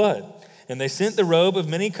robe in the blood. And they sent the robe of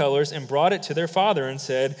many colors and brought it to their father and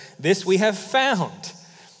said, this we have found.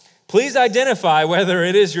 Please identify whether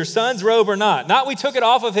it is your son's robe or not. Not we took it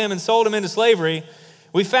off of him and sold him into slavery.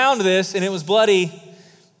 We found this and it was bloody.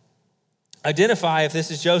 Identify if this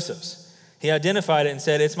is Joseph's. He identified it and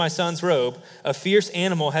said, it's my son's robe. A fierce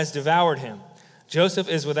animal has devoured him. Joseph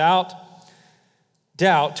is without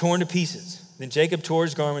doubt torn to pieces. Then Jacob tore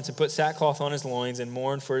his garments and put sackcloth on his loins and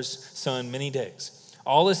mourned for his son many days.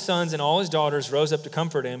 All his sons and all his daughters rose up to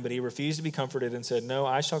comfort him, but he refused to be comforted and said, no,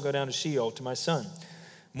 I shall go down to Sheol to my son.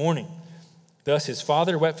 Mourning. Thus his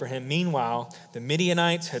father wept for him. Meanwhile, the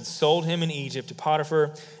Midianites had sold him in Egypt to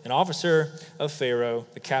Potiphar, an officer of Pharaoh,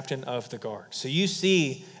 the captain of the guard. So you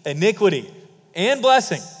see iniquity and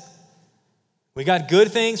blessing. We got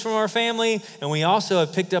good things from our family, and we also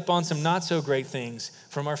have picked up on some not so great things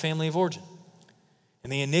from our family of origin.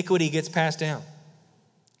 And the iniquity gets passed down.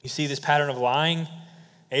 You see this pattern of lying.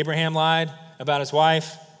 Abraham lied about his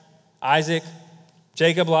wife. Isaac,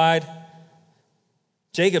 Jacob lied.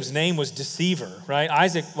 Jacob's name was deceiver, right?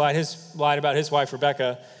 Isaac lied about his wife,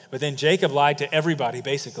 Rebekah, but then Jacob lied to everybody,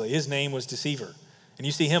 basically. His name was deceiver. And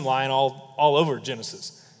you see him lying all over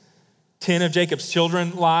Genesis. 10 of Jacob's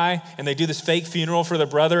children lie, and they do this fake funeral for their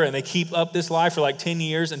brother, and they keep up this lie for like 10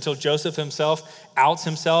 years until Joseph himself outs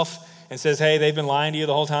himself and says, hey, they've been lying to you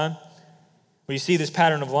the whole time. Well, you see this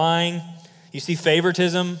pattern of lying. You see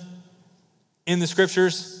favoritism in the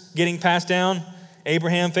scriptures getting passed down.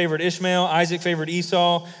 Abraham favored Ishmael, Isaac favored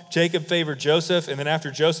Esau, Jacob favored Joseph, and then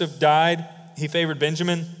after Joseph died, he favored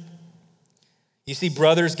Benjamin. You see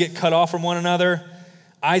brothers get cut off from one another.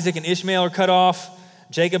 Isaac and Ishmael are cut off.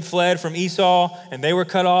 Jacob fled from Esau, and they were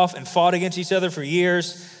cut off and fought against each other for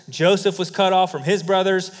years. Joseph was cut off from his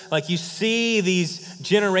brothers. Like you see these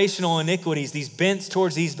generational iniquities, these bents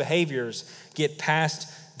towards these behaviors get passed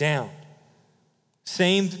down.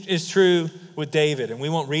 Same is true with David, and we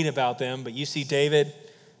won't read about them, but you see David,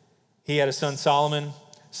 he had a son Solomon.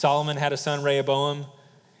 Solomon had a son Rehoboam,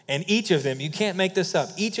 and each of them, you can't make this up,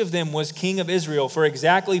 each of them was king of Israel for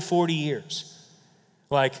exactly 40 years.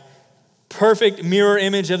 Like perfect mirror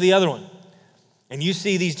image of the other one. And you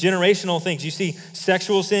see these generational things. You see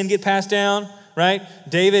sexual sin get passed down, right?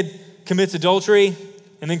 David commits adultery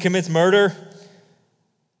and then commits murder.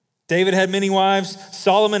 David had many wives.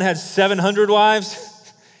 Solomon had 700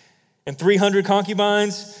 wives and 300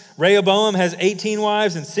 concubines. Rehoboam has 18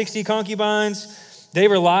 wives and 60 concubines.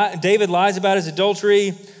 David lies about his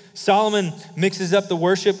adultery. Solomon mixes up the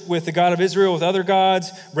worship with the God of Israel with other gods.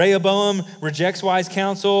 Rehoboam rejects wise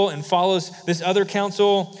counsel and follows this other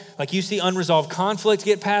counsel. Like you see unresolved conflict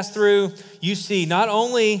get passed through. You see not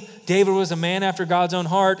only David was a man after God's own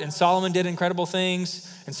heart and Solomon did incredible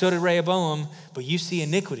things and so did Rehoboam, but you see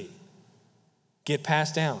iniquity get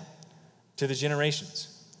passed down to the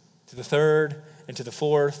generations, to the third and to the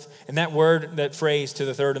fourth. And that word, that phrase to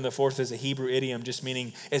the third and the fourth is a Hebrew idiom just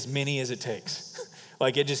meaning as many as it takes.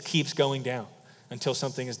 Like it just keeps going down until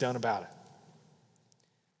something is done about it.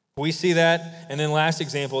 We see that. And then last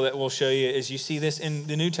example that we'll show you is you see this in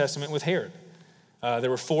the New Testament with Herod. There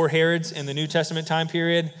were 4 Herods in the New Testament time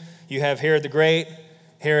period. You have Herod the Great,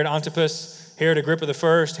 Herod Antipas, Herod Agrippa the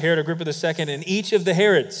First, Herod Agrippa the Second, and each of the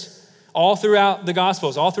Herods, all throughout the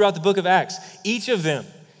Gospels, all throughout the book of Acts, each of them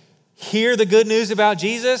hear the good news about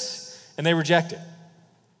Jesus and they reject it.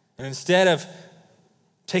 And instead of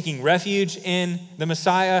taking refuge in the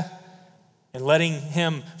Messiah and letting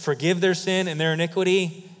him forgive their sin and their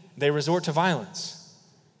iniquity, they resort to violence.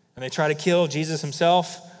 And they try to kill Jesus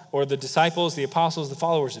himself or the disciples, the apostles, the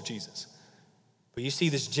followers of Jesus. But you see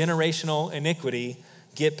this generational iniquity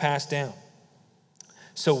get passed down.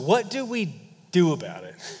 So what do we do about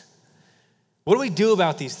it? What do we do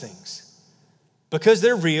about these things? Because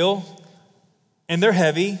they're real and they're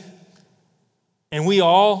heavy, and we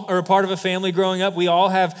all are a part of a family growing up. We all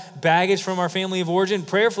have baggage from our family of origin.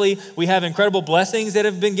 Prayerfully, we have incredible blessings that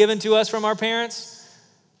have been given to us from our parents,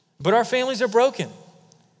 but our families are broken.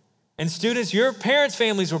 And students, your parents'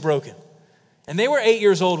 families were broken. And they were 8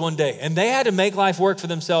 years old one day, and they had to make life work for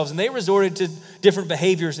themselves, and they resorted to different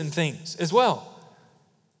behaviors and things as well.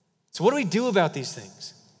 So what do we do about these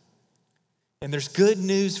things? And there's good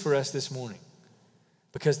news for us this morning,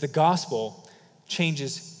 because the gospel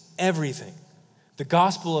changes everything. The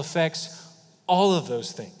gospel affects all of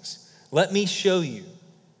those things. Let me show you.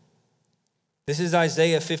 This is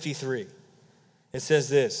Isaiah 53. It says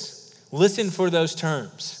this: listen for those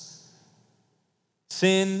terms: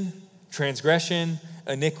 sin, transgression,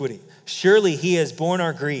 iniquity. Surely he has borne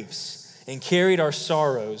our griefs and carried our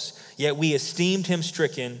sorrows, yet we esteemed him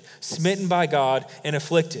stricken, smitten by God, and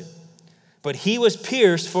afflicted. But he was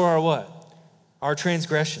pierced for our what? Our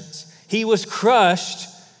transgressions. He was crushed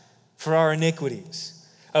for our iniquities.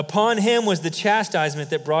 Upon him was the chastisement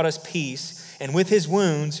that brought us peace, and with his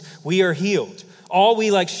wounds we are healed. All we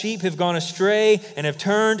like sheep have gone astray and have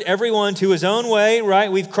turned everyone to his own way,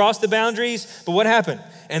 right? We've crossed the boundaries, but what happened?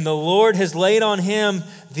 And the Lord has laid on him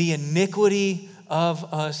the iniquity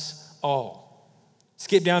of us all.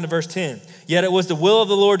 Skip down to verse 10. Yet it was the will of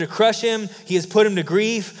the Lord to crush him. He has put him to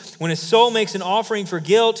grief. When his soul makes an offering for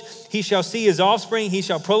guilt, he shall see his offspring. He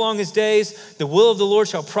shall prolong his days. The will of the Lord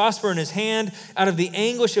shall prosper in his hand. Out of the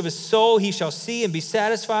anguish of his soul he shall see and be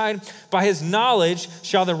satisfied. By his knowledge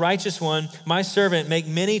shall the righteous one, my servant, make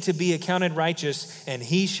many to be accounted righteous, and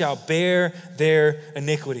he shall bear their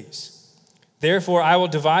iniquities. Therefore I will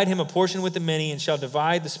divide him a portion with the many, and shall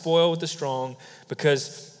divide the spoil with the strong,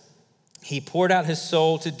 because he poured out his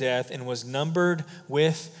soul to death and was numbered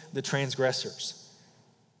with the transgressors.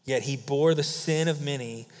 Yet he bore the sin of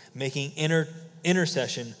many, making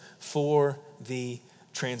intercession for the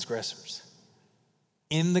transgressors.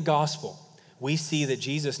 In the gospel, we see that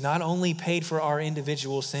Jesus not only paid for our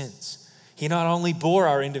individual sins, he not only bore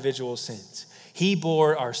our individual sins, he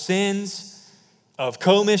bore our sins of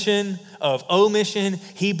commission, of omission.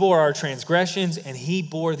 He bore our transgressions, and he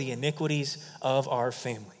bore the iniquities of our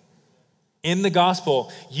family. In the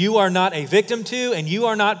gospel, you are not a victim to, and you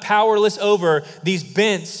are not powerless over these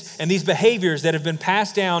bents and these behaviors that have been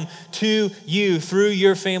passed down to you through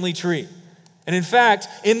your family tree. And in fact,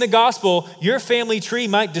 in the gospel, your family tree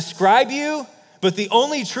might describe you, but the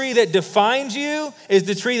only tree that defines you is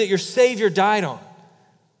the tree that your Savior died on.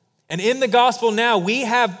 And in the gospel now, we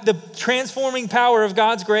have the transforming power of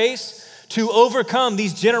God's grace to overcome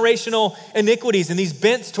these generational iniquities and these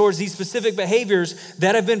bents towards these specific behaviors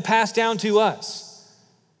that have been passed down to us.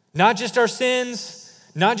 Not just our sins,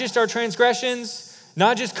 not just our transgressions,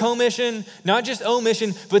 not just commission, not just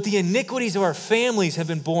omission, but the iniquities of our families have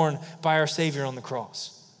been borne by our Savior on the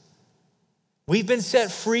cross. We've been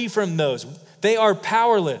set free from those. They are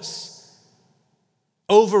powerless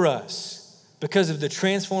over us because of the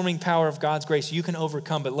transforming power of God's grace. You can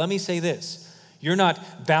overcome. But let me say this. You're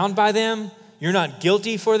not bound by them. You're not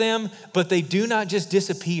guilty for them, but they do not just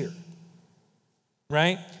disappear,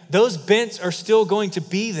 right? Those bents are still going to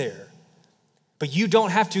be there, but you don't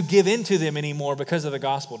have to give in to them anymore because of the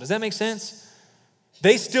gospel. Does that make sense?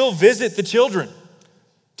 They still visit the children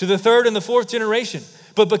to the third and the fourth generation,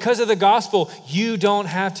 but because of the gospel, you don't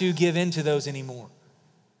have to give in to those anymore.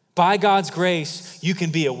 By God's grace, you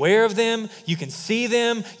can be aware of them, you can see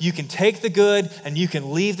them, you can take the good, and you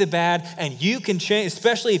can leave the bad, and you can change,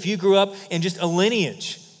 especially if you grew up in just a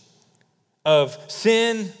lineage of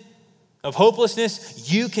sin, of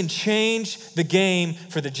hopelessness. You can change the game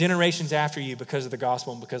for the generations after you because of the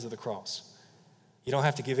gospel and because of the cross. You don't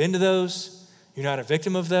have to give in to those. You're not a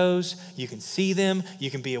victim of those. You can see them,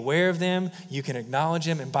 you can be aware of them, you can acknowledge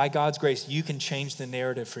them, and by God's grace, you can change the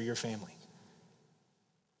narrative for your family.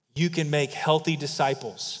 You can make healthy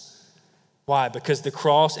disciples. Why? Because the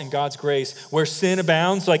cross and God's grace, where sin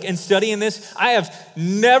abounds, like in studying this, I have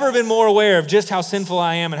never been more aware of just how sinful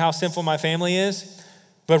I am and how sinful my family is.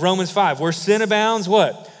 But Romans 5, where sin abounds,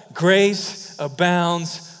 what? Grace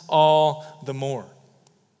abounds all the more.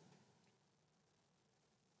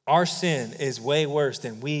 Our sin is way worse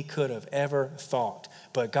than we could have ever thought.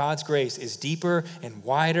 But God's grace is deeper and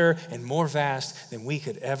wider and more vast than we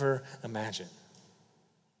could ever imagine.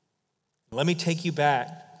 Let me take you back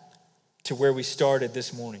to where we started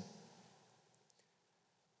this morning.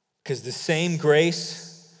 Because the same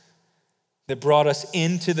grace that brought us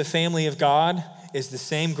into the family of God is the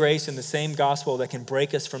same grace and the same gospel that can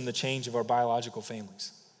break us from the change of our biological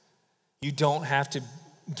families. You don't have to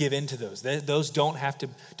give in to those. Those don't have to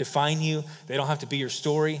define you. They don't have to be your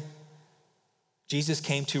story. Jesus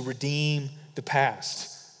came to redeem the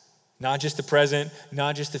past, not just the present,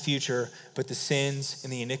 not just the future, but the sins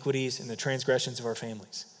and the iniquities and the transgressions of our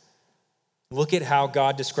families. Look at how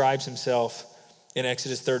God describes himself in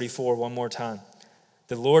Exodus 34 one more time.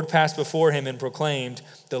 The Lord passed before him and proclaimed,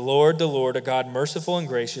 the Lord, a God merciful and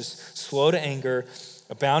gracious, slow to anger,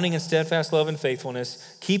 abounding in steadfast love and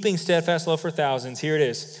faithfulness, keeping steadfast love for thousands. Here it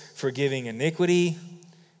is, forgiving iniquity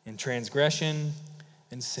and transgression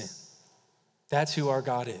and sin. That's who our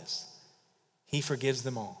God is. He forgives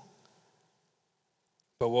them all,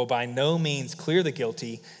 but will by no means clear the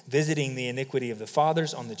guilty, visiting the iniquity of the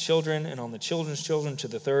fathers on the children and on the children's children to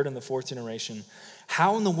the third and the fourth generation.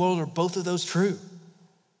 How in the world are both of those true?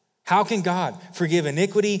 How can God forgive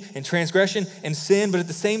iniquity and transgression and sin, but at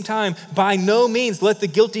the same time, by no means let the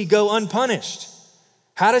guilty go unpunished?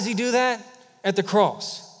 How does he do that? At the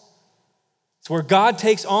cross. It's where God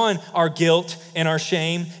takes on our guilt and our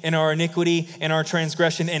shame and our iniquity and our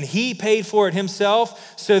transgression, and he paid for it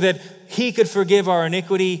himself so that he could forgive our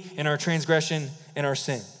iniquity and our transgression and our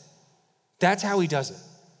sin. That's how he does it.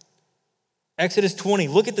 Exodus 20,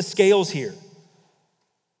 look at the scales here.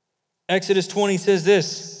 Exodus 20 says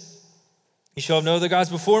this, you shall have no other gods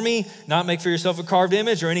before me, not make for yourself a carved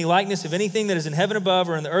image or any likeness of anything that is in heaven above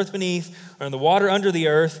or in the earth beneath or in the water under the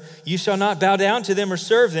earth. You shall not bow down to them or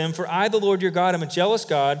serve them, for I, the Lord your God, am a jealous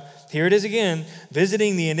God. Here it is again,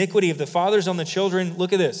 visiting the iniquity of the fathers on the children.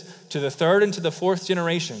 Look at this, to the third and to the fourth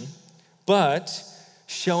generation, but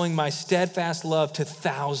showing my steadfast love to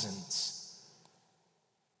thousands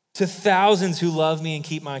who love me and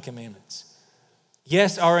keep my commandments.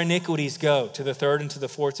 Yes, our iniquities go to the third and to the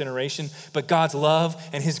fourth generation, but God's love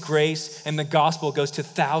and his grace and the gospel goes to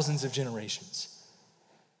thousands of generations.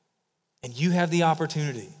 And you have the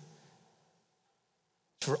opportunity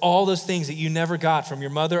for all those things that you never got from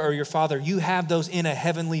your mother or your father. You have those in a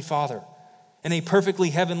heavenly Father, in a perfect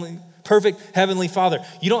heavenly Father.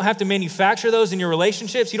 You don't have to manufacture those in your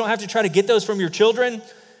relationships. You don't have to try to get those from your children.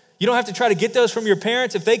 You don't have to try to get those from your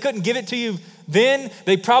parents. If they couldn't give it to you then,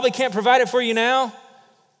 they probably can't provide it for you now.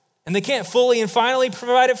 And they can't fully and finally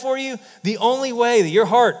provide it for you. The only way that your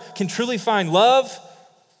heart can truly find love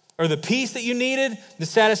or the peace that you needed, the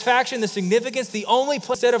satisfaction, the significance, the only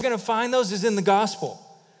place that we're going to find those is in the gospel.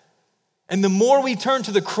 And the more we turn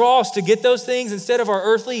to the cross to get those things instead of our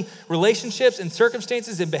earthly relationships and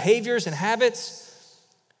circumstances and behaviors and habits,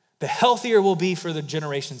 the healthier we'll be for the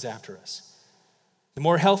generations after us. The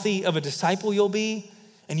more healthy of a disciple you'll be,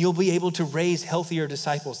 and you'll be able to raise healthier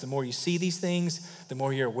disciples. The more you see these things, the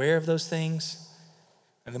more you're aware of those things,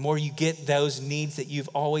 and the more you get those needs that you've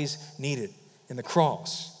always needed in the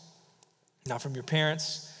cross. Not from your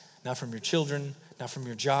parents, not from your children, not from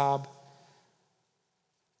your job.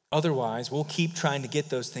 Otherwise, we'll keep trying to get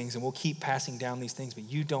those things and we'll keep passing down these things, but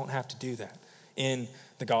you don't have to do that in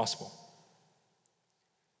the gospel.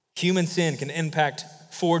 Human sin can impact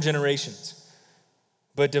 4 generations.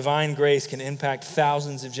 But divine grace can impact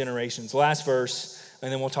thousands of generations. Last verse,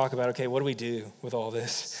 and then we'll talk about, okay, what do we do with all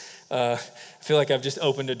this? I feel like I've just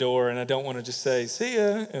opened a door and I don't want to just say, see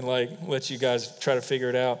ya, and let you guys try to figure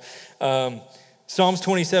it out. Psalms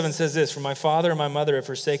 27 says this, for my father and my mother have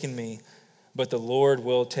forsaken me, but the Lord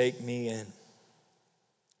will take me in.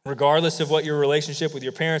 Regardless of what your relationship with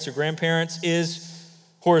your parents or grandparents is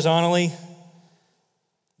horizontally,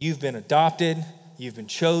 you've been adopted, you've been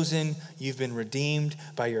chosen, you've been redeemed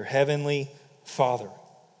by your heavenly Father.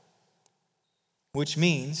 Which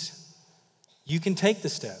means you can take the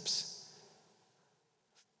steps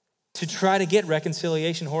to try to get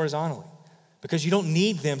reconciliation horizontally because you don't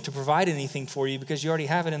need them to provide anything for you because you already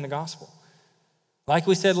have it in the gospel. Like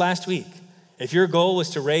we said last week, if your goal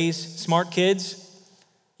was to raise smart kids,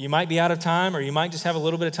 you might be out of time or you might just have a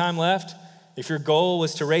little bit of time left. If your goal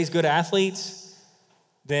was to raise good athletes,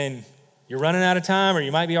 then you're running out of time, or you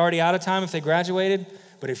might be already out of time if they graduated.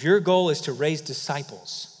 But if your goal is to raise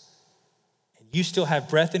disciples, and you still have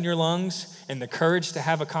breath in your lungs and the courage to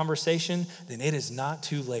have a conversation, then it is not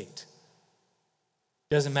too late.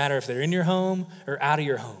 It doesn't matter if they're in your home or out of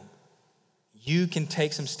your home. You can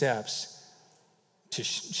take some steps to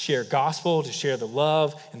share gospel, to share the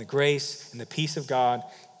love and the grace and the peace of God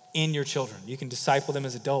in your children. You can disciple them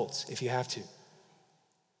as adults if you have to.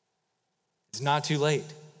 It's not too late.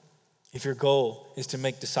 If your goal is to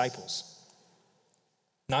make disciples,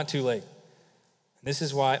 not too late. This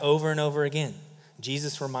is why over and over again,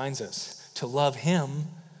 Jesus reminds us to love him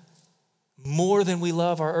more than we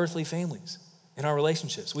love our earthly families and our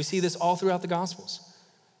relationships. We see this all throughout the Gospels.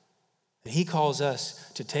 And he calls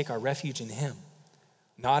us to take our refuge in him,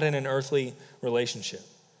 not in an earthly relationship.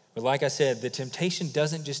 But like I said, the temptation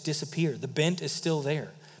doesn't just disappear. The bent is still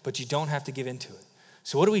there, but you don't have to give into it.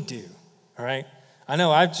 So what do we do, all right? I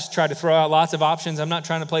know I've just tried to throw out lots of options. I'm not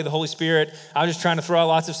trying to play the Holy Spirit. I was just trying to throw out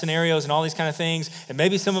lots of scenarios and all these kind of things. And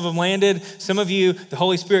maybe some of them landed. Some of you, the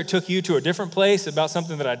Holy Spirit took you to a different place about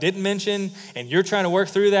something that I didn't mention, and you're trying to work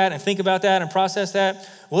through that and think about that and process that.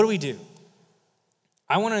 What do we do?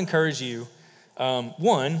 I want to encourage you.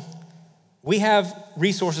 One, we have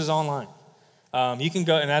resources online. You can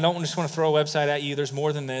go, and I don't just want to throw a website at you. There's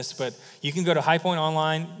more than this, but you can go to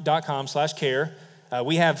highpointonline.com/care.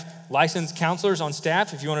 We have licensed counselors on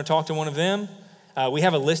staff if you want to talk to one of them. We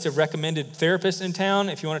have a list of recommended therapists in town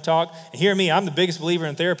if you want to talk. And hear me, I'm the biggest believer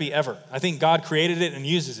in therapy ever. I think God created it and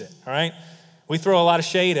uses it, all right? We throw a lot of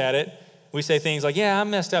shade at it. We say things like, yeah, I'm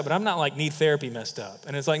messed up, but I'm not like need therapy messed up.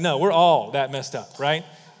 And it's like, no, we're all that messed up, right?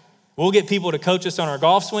 We'll get people to coach us on our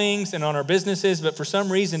golf swings and on our businesses, but for some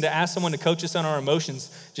reason to ask someone to coach us on our emotions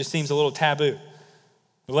just seems a little taboo.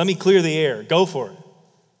 But let me clear the air. Go for it.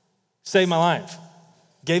 Save my life.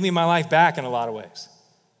 Gave me my life back in a lot of ways.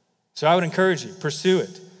 So I would encourage you, pursue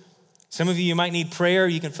it. Some of you might need prayer.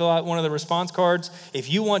 You can fill out one of the response cards. If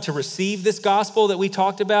you want to receive this gospel that we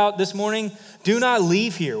talked about this morning, do not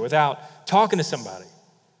leave here without talking to somebody.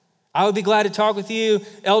 I would be glad to talk with you.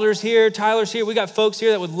 Elders here, Tyler's here. We got folks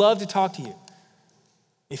here that would love to talk to you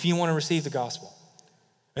if you want to receive the gospel.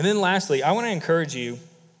 And then lastly, I want to encourage you,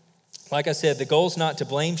 like I said, the goal's not to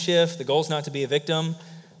blame shift. The goal's not to be a victim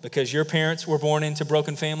because your parents were born into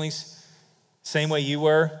broken families, same way you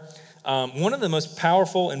were. One of the most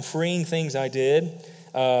powerful and freeing things I did,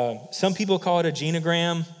 some people call it a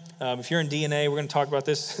genogram. If you're in DNA, we're going to talk about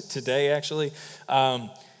this today, actually.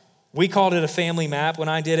 We called it a family map when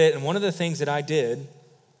I did it. And one of the things that I did,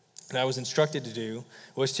 and I was instructed to do,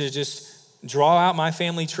 was to just draw out my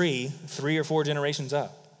family tree 3 or 4 generations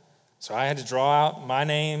up. So I had to draw out my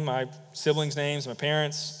name, my siblings' names, my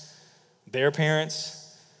parents, their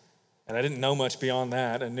parents. And I didn't know much beyond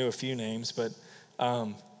that. I knew a few names, but,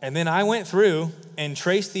 and then I went through and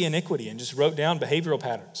traced the iniquity and just wrote down behavioral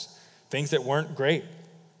patterns, things that weren't great.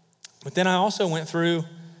 But then I also went through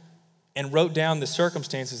and wrote down the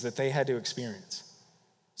circumstances that they had to experience.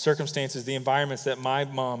 Circumstances, the environments that my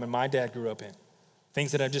mom and my dad grew up in.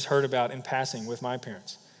 Things that I've just heard about in passing with my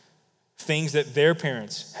parents. Things that their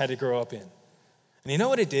parents had to grow up in. And you know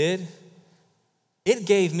what it did? It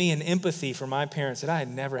gave me an empathy for my parents that I had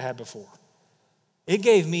never had before. It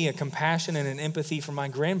gave me a compassion and an empathy for my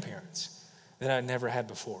grandparents that I had never had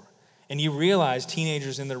before. And you realize,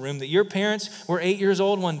 teenagers in the room, that your parents were 8 years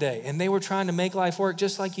old one day and they were trying to make life work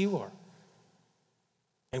just like you are.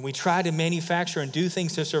 And we tried to manufacture and do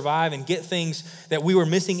things to survive and get things that we were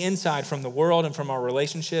missing inside from the world and from our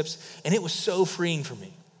relationships. And it was so freeing for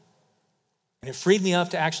me. And it freed me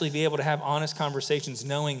up to actually be able to have honest conversations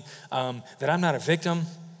knowing that I'm not a victim,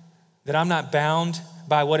 that I'm not bound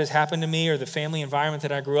by what has happened to me or the family environment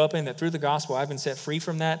that I grew up in, that through the gospel I've been set free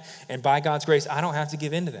from that. And by God's grace, I don't have to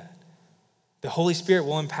give into that. The Holy Spirit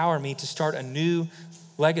will empower me to start a new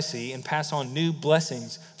legacy and pass on new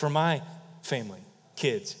blessings for my family,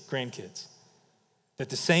 kids, grandkids.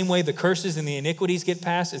 That the same way the curses and the iniquities get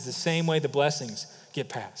passed is the same way the blessings get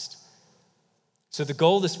passed. So the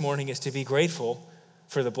goal this morning is to be grateful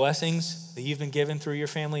for the blessings that you've been given through your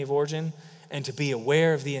family of origin and to be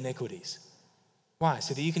aware of the iniquities. Why?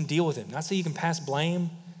 So that you can deal with them. Not so you can pass blame,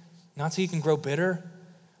 not so you can grow bitter,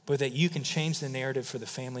 but that you can change the narrative for the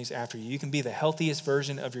families after you. You can be the healthiest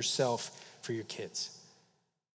version of yourself for your kids.